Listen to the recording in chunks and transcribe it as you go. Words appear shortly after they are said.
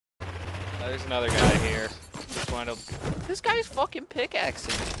There's another guy here. Just wanted to... This guy's fucking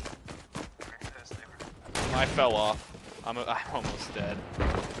pickaxing me. I fell off. I'm almost dead.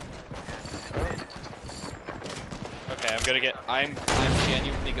 Okay, I'm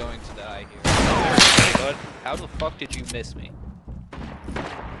genuinely going to die here. Hey, bud, how the fuck did you miss me?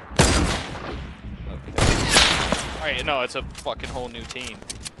 Okay. Alright, no, it's a fucking whole new team.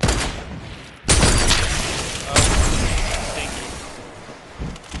 Oh, thank you.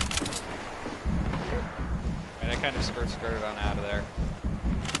 Alright, I kind of skirted on out of there.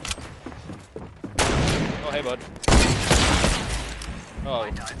 Oh, hey, bud. Oh.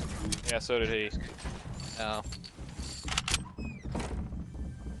 Yeah, so did he. No.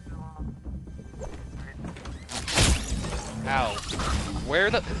 Ow. Where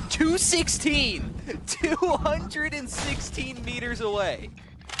the... 216! 216 meters away!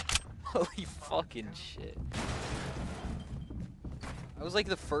 Holy fucking shit. That was like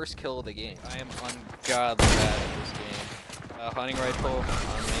the first kill of the game. I am ungodly bad at this game. Hunting rifle on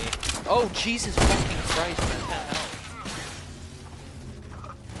me. Oh, Jesus fucking Christ, man.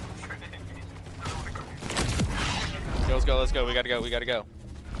 Let's go, let's go. We gotta go, we gotta go.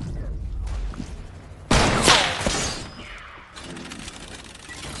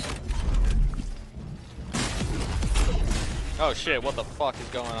 Oh shit, what the fuck is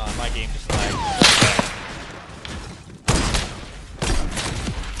going on? My game just lagged.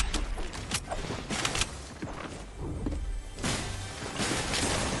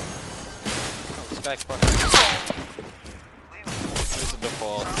 Oh, this guy fucking... This is a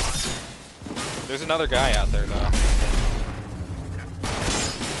default. There's another guy out there though.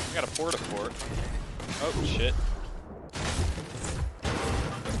 I got a port-a-fort. Oh shit.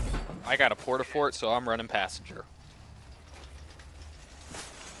 I got a port-a-fort, so I'm running passenger.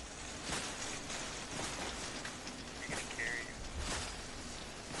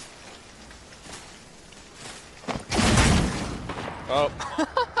 Oh.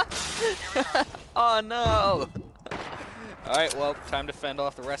 Oh no! Alright, well, time to fend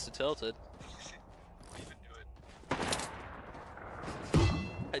off the rest of Tilted.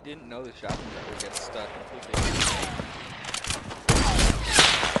 I didn't know the shopping cart would get stuck completely.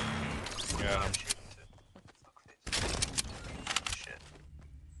 Yeah.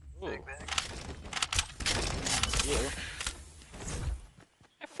 Ooh.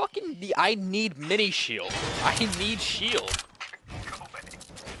 I need mini shield. I need shield.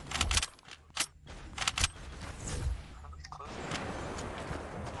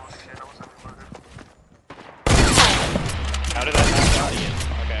 How did that not body him?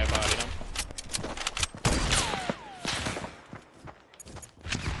 Okay, I bodied him.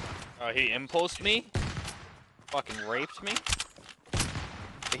 Oh, he impulsed me? Fucking raped me?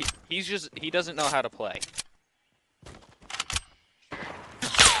 He doesn't know how to play.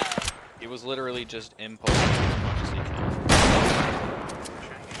 He was literally just impulsing as much as he can.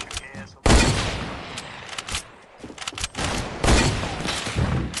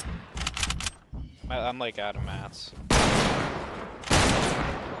 I'm like out of mats.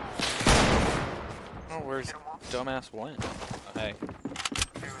 Oh, where's dumbass went? Oh, hey.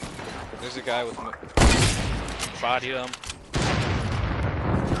 There's a guy with bodied him.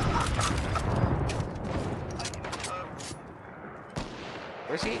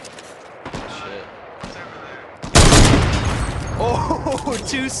 Where's he? Shit. Oh,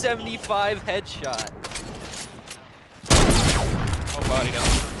 275 headshot. Oh, bodied him.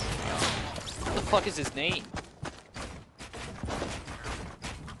 What the fuck is his name?